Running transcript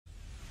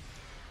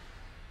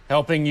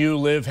Helping you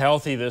live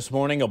healthy this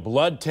morning, a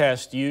blood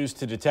test used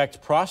to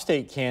detect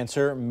prostate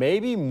cancer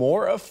may be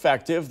more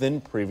effective than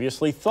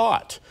previously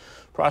thought.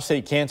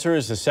 Prostate cancer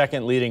is the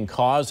second leading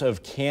cause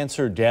of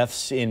cancer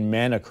deaths in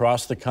men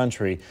across the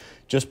country,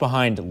 just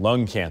behind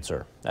lung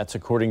cancer. That's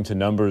according to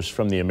numbers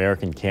from the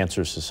American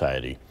Cancer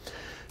Society.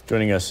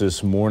 Joining us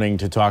this morning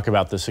to talk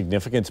about the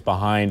significance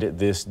behind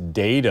this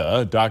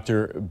data,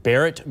 Dr.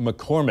 Barrett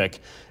McCormick,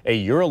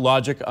 a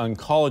urologic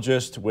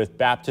oncologist with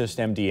Baptist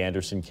MD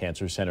Anderson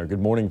Cancer Center.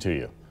 Good morning to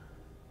you.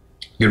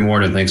 Good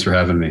morning. Thanks for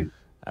having me.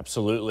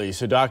 Absolutely.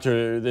 So,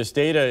 doctor, this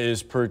data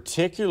is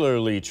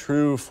particularly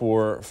true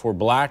for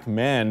black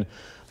men.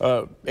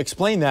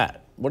 Explain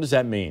that. What does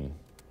that mean?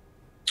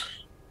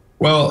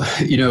 Well,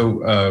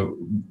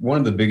 one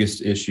of the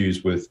biggest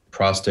issues with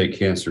prostate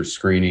cancer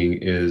screening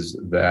is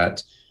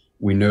that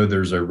we know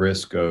there's a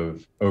risk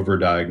of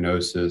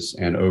overdiagnosis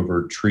and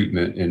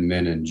overtreatment in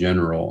men in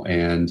general.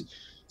 And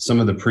some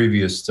of the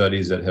previous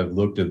studies that have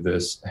looked at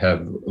this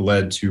have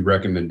led to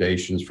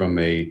recommendations from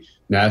a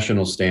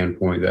national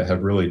standpoint that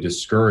have really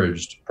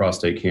discouraged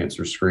prostate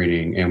cancer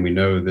screening. And we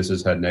know this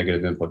has had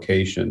negative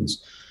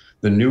implications.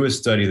 The newest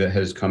study that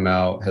has come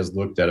out has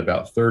looked at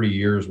about 30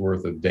 years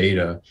worth of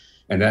data,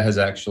 and that has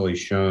actually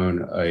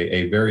shown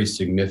a very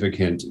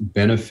significant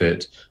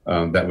benefit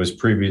that was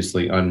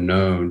previously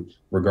unknown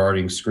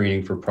regarding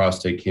screening for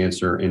prostate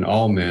cancer in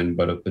all men,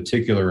 but of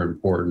particular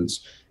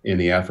importance in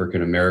the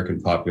African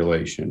American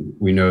population.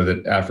 We know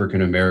that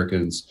African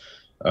Americans,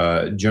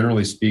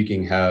 generally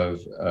speaking, have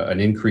an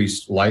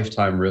increased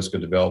lifetime risk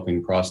of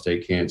developing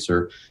prostate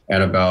cancer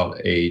and about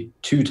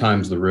 2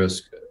 times the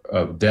risk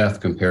of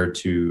death compared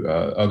to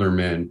other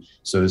men.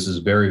 So this is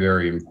very,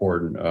 very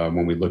important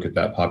when we look at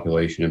that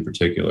population in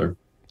particular.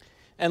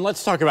 And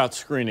let's talk about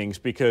screenings,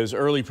 because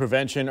early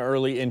prevention,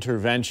 early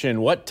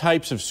intervention, what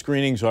types of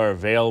screenings are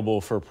available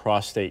for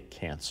prostate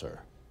cancer?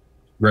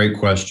 Great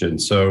question.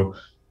 So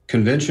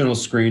conventional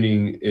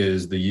screening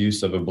is the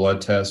use of a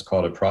blood test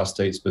called a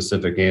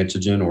prostate-specific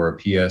antigen, or a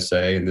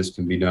PSA, and this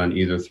can be done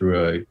either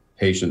through a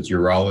patient's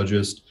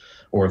urologist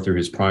or through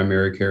his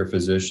primary care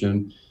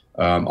physician.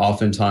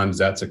 Oftentimes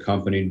that's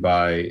accompanied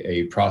by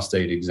a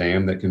prostate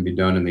exam that can be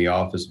done in the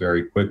office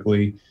very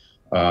quickly.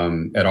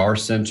 At our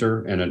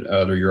center and at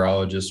other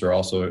urologists are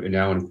also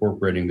now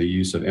incorporating the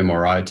use of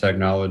MRI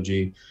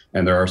technology,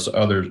 and there are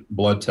other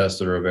blood tests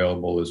that are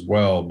available as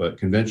well, but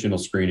conventional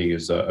screening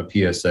is a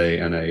PSA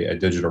and a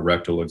digital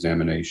rectal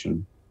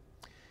examination.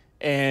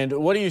 And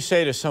what do you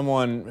say to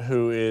someone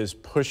who is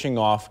pushing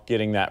off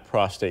getting that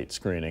prostate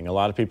screening? A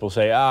lot of people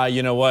say,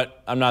 you know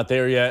what, I'm not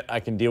there yet,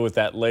 I can deal with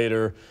that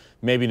later,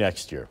 maybe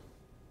next year.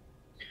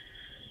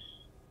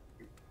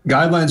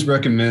 Guidelines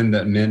recommend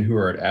that men who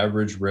are at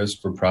average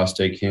risk for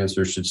prostate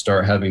cancer should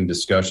start having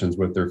discussions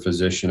with their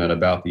physician at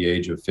about the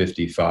age of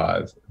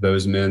 55.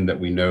 Those men that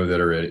we know that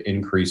are at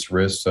increased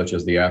risk, such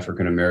as the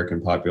African American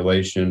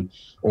population,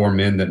 or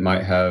men that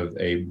might have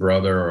a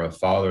brother or a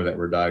father that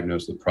were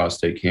diagnosed with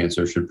prostate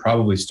cancer, should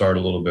probably start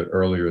a little bit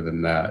earlier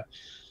than that.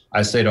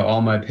 I say to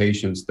all my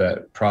patients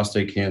that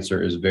prostate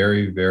cancer is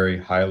very, very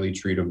highly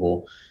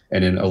treatable,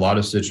 and in a lot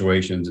of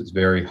situations, it's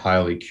very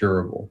highly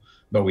curable.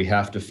 But we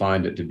have to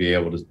find it to be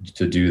able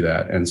to do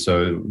that. And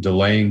so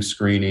delaying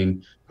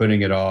screening,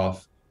 putting it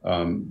off,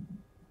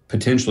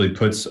 potentially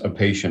puts a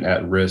patient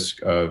at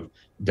risk of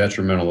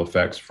detrimental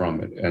effects from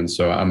it. And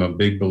so I'm a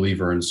big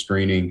believer in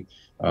screening,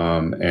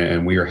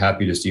 and we are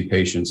happy to see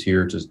patients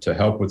here to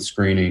help with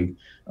screening,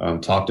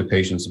 talk to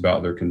patients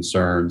about their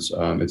concerns.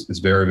 It's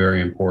very, very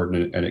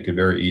important, and it could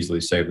very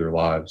easily save their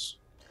lives.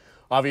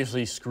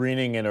 Obviously,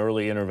 screening and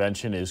early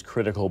intervention is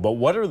critical, but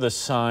what are the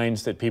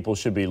signs that people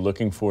should be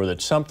looking for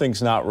that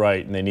something's not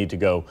right and they need to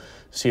go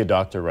see a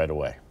doctor right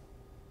away?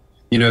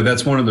 You know,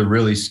 that's one of the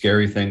really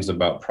scary things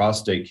about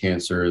prostate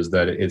cancer, is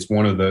that it's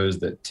one of those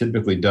that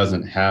typically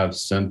doesn't have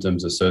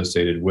symptoms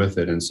associated with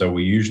it. And so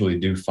we usually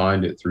do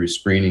find it through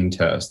screening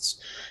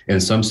tests.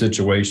 In some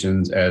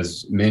situations,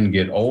 as men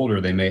get older,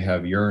 they may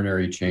have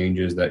urinary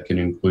changes that can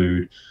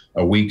include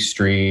a weak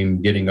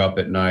stream, getting up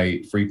at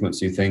night,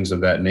 frequency, things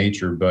of that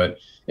nature. But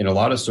in a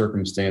lot of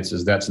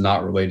circumstances, that's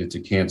not related to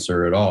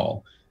cancer at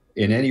all.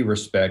 In any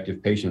respect,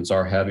 if patients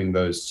are having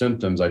those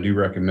symptoms, I do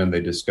recommend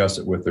they discuss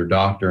it with their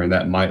doctor, and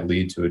that might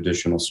lead to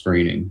additional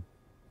screening.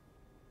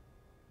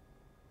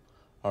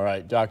 All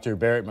right, Dr.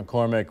 Barrett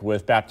McCormick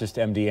with Baptist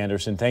MD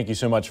Anderson, thank you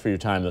so much for your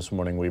time this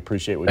morning. We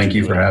appreciate what you do. Thank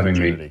you for having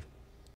me.